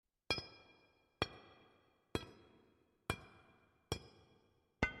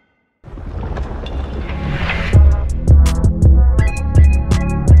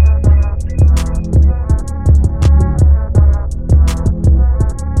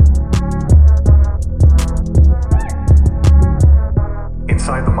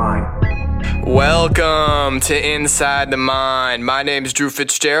Welcome to Inside the Mind. My name is Drew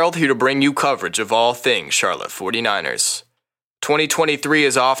Fitzgerald, here to bring you coverage of all things Charlotte 49ers. 2023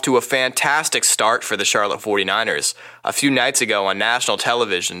 is off to a fantastic start for the Charlotte 49ers. A few nights ago on national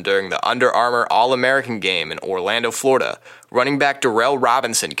television during the Under Armour All-American game in Orlando, Florida, running back Darrell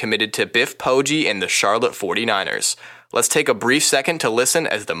Robinson committed to Biff Poggi and the Charlotte 49ers. Let's take a brief second to listen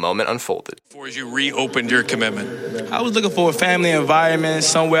as the moment unfolded. Before you reopened your commitment, I was looking for a family environment,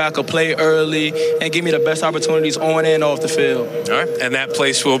 somewhere I could play early and give me the best opportunities on and off the field. all right, and that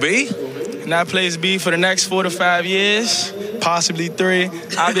place will be? And that place be for the next 4 to 5 years, possibly 3.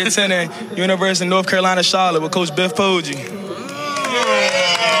 I'll be attending University of North Carolina, Charlotte with Coach Biff Poggi.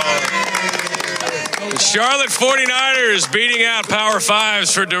 The Charlotte 49ers beating out Power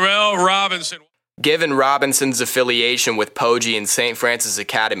Fives for Darrell Robinson. Given Robinson's affiliation with Poggi and St. Francis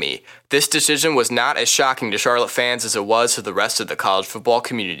Academy, this decision was not as shocking to Charlotte fans as it was to the rest of the college football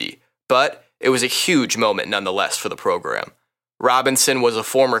community, but it was a huge moment nonetheless for the program. Robinson was a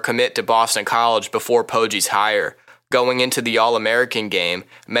former commit to Boston College before Poggi's hire. Going into the All-American game,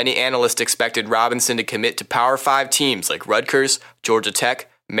 many analysts expected Robinson to commit to Power 5 teams like Rutgers, Georgia Tech,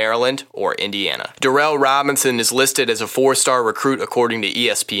 Maryland, or Indiana. Darrell Robinson is listed as a 4-star recruit according to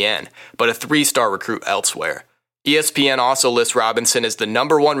ESPN, but a 3-star recruit elsewhere. ESPN also lists Robinson as the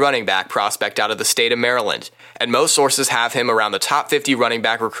number 1 running back prospect out of the state of Maryland, and most sources have him around the top 50 running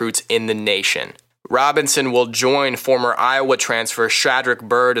back recruits in the nation. Robinson will join former Iowa transfer Shadrick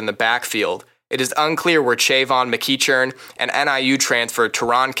Byrd in the backfield. It is unclear where Chavon McEachern and NIU transfer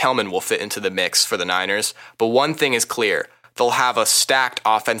Teron Kelman will fit into the mix for the Niners, but one thing is clear. They'll have a stacked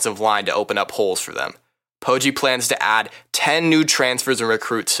offensive line to open up holes for them. Poggi plans to add 10 new transfers and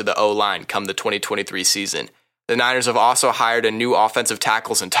recruits to the O-line come the 2023 season. The Niners have also hired a new offensive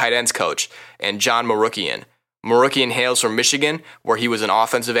tackles and tight ends coach, and John Marukian. Marukian hails from Michigan, where he was an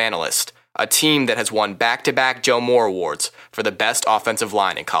offensive analyst, a team that has won back-to-back Joe Moore Awards for the best offensive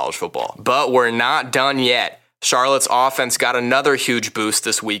line in college football. But we're not done yet. Charlotte's offense got another huge boost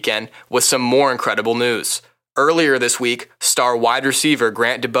this weekend with some more incredible news. Earlier this week, star wide receiver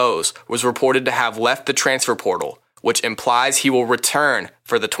Grant DuBose was reported to have left the transfer portal, which implies he will return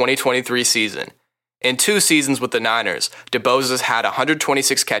for the 2023 season. In 2 seasons with the Niners, DuBose has had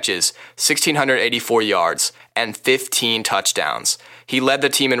 126 catches, 1,684 yards, and 15 touchdowns. He led the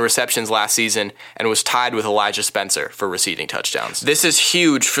team in receptions last season and was tied with Elijah Spencer for receiving touchdowns. This is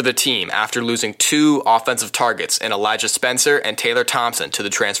huge for the team after losing 2 offensive targets in Elijah Spencer and Taylor Thompson to the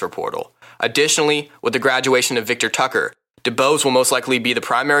transfer portal. Additionally, with the graduation of Victor Tucker, DuBose will most likely be the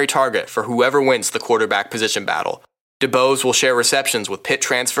primary target for whoever wins the quarterback position battle. DuBose will share receptions with Pitt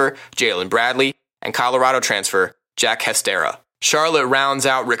transfer Jalen Bradley and Colorado transfer Jack Hestera. Charlotte rounds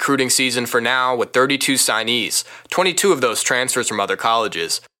out recruiting season for now with 32 signees, 22 of those transfers from other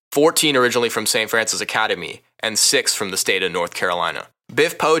colleges, 14 originally from St. Francis Academy, and 6 from the state of North Carolina.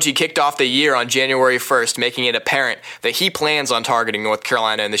 Biff Poggi kicked off the year on January 1st, making it apparent that he plans on targeting North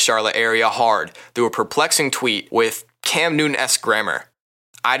Carolina and the Charlotte area hard through a perplexing tweet with Cam Newton-esque grammar.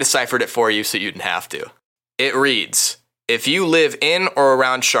 I deciphered it for you so you didn't have to. It reads, "If you live in or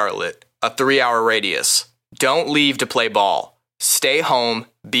around Charlotte, a 3-hour radius, don't leave to play ball. Stay home,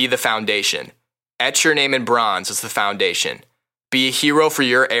 be the foundation. Etch your name in bronze as the foundation. Be a hero for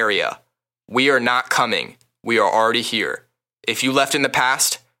your area. We are not coming. We are already here. If you left in the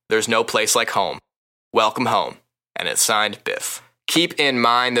past, there's no place like home. Welcome home." And it's signed Biff. Keep in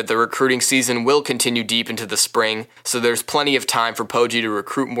mind that the recruiting season will continue deep into the spring, so there's plenty of time for Poggi to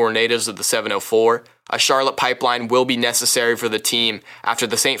recruit more natives of the 704. A Charlotte pipeline will be necessary for the team after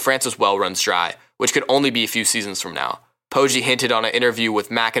the St. Francis well runs dry, which could only be a few seasons from now. Poggi hinted on an interview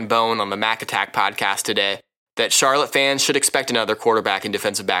with Mac and Bone on the Mac Attack podcast today that Charlotte fans should expect another quarterback and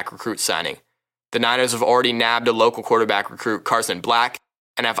defensive back recruit signing. The Niners have already nabbed a local quarterback recruit, Carson Black,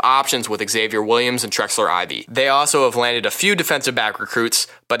 and have options with Xavier Williams and Trexler Ivy. They also have landed a few defensive back recruits,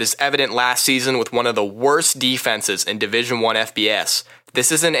 but as evident last season with one of the worst defenses in Division I FBS,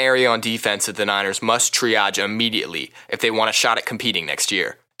 this is an area on defense that the Niners must triage immediately if they want a shot at competing next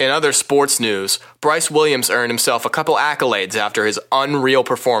year. In other sports news, Bryce Williams earned himself a couple accolades after his unreal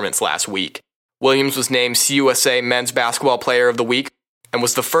performance last week. Williams was named CUSA Men's Basketball Player of the Week and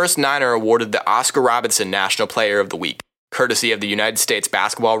was the first Niner awarded the Oscar Robertson National Player of the Week, courtesy of the United States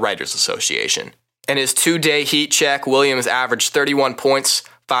Basketball Writers Association. In his 2-day heat check, Williams averaged 31 points,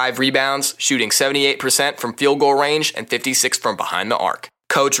 5 rebounds, shooting 78% from field goal range and 56% from behind the arc.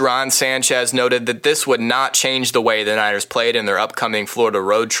 Coach Ron Sanchez noted that this would not change the way the Niners played in their upcoming Florida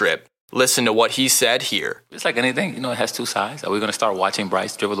road trip. Listen to what he said here. It's like anything, it has 2 sides. Are we going to start watching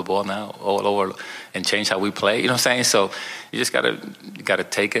Bryce dribble the ball now all over and change how we play? You know what I'm saying? So you just got to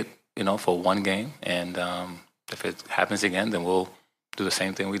take it, for one game. And if it happens again, then we'll do the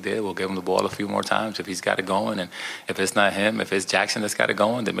same thing we did. We'll give him the ball a few more times if he's got it going. And if it's not him, if it's Jackson that's got it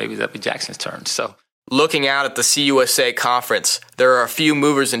going, then maybe that'll be Jackson's turn. So, looking out at the CUSA Conference, there are a few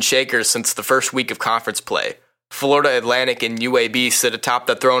movers and shakers since the first week of conference play. Florida Atlantic and UAB sit atop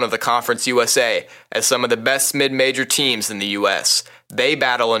the throne of the Conference USA as some of the best mid-major teams in the U.S. They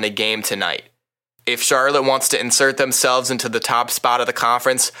battle in a game tonight. If Charlotte wants to insert themselves into the top spot of the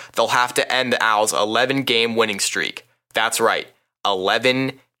conference, they'll have to end the Owls' 11-game winning streak. That's right,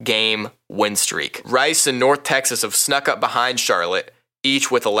 11-game win streak. Rice and North Texas have snuck up behind Charlotte, each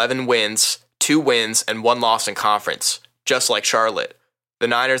with 11 wins, 2 wins, and 1 loss in conference, just like Charlotte. The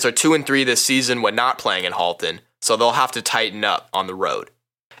Niners are 2-3 this season when not playing in Halton, so they'll have to tighten up on the road.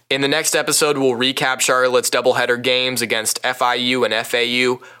 In the next episode, we'll recap Charlotte's doubleheader games against FIU and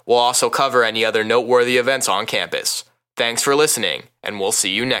FAU. We'll also cover any other noteworthy events on campus. Thanks for listening, and we'll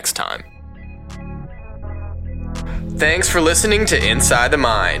see you next time. Thanks for listening to Inside the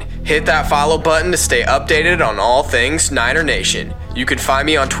Mind. Hit that follow button to stay updated on all things Niner Nation. You can find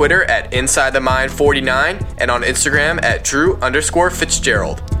me on Twitter at InsideTheMind49 and on Instagram at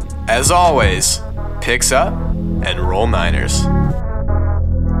Drew_Fitzgerald. As always, picks up and roll Niners.